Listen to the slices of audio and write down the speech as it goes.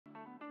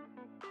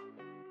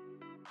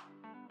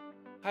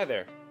Hi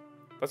there.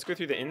 Let's go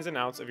through the ins and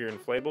outs of your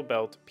Inflatable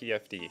Belt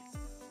PFD.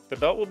 The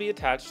belt will be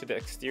attached to the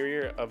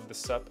exterior of the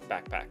SUP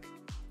backpack.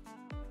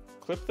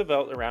 Clip the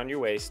belt around your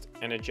waist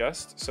and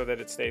adjust so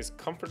that it stays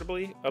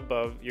comfortably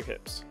above your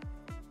hips.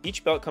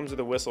 Each belt comes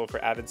with a whistle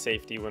for added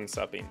safety when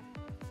supping.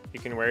 You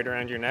can wear it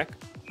around your neck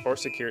or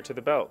secure it to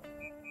the belt.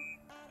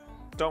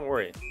 Don't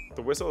worry,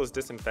 the whistle is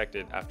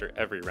disinfected after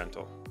every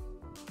rental.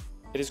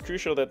 It is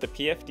crucial that the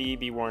PFD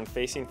be worn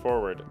facing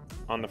forward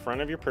on the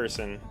front of your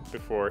person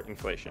before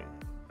inflation.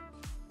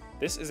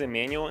 This is a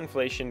manual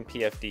inflation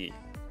PFD.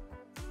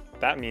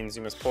 That means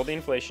you must pull the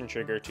inflation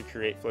trigger to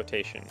create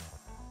flotation.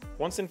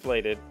 Once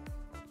inflated,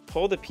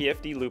 pull the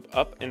PFD loop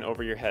up and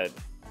over your head.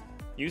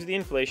 Use the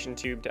inflation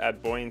tube to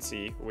add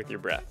buoyancy with your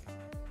breath.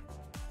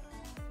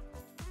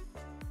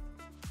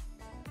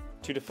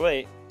 To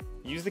deflate,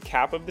 use the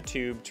cap of the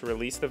tube to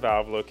release the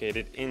valve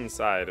located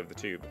inside of the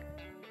tube.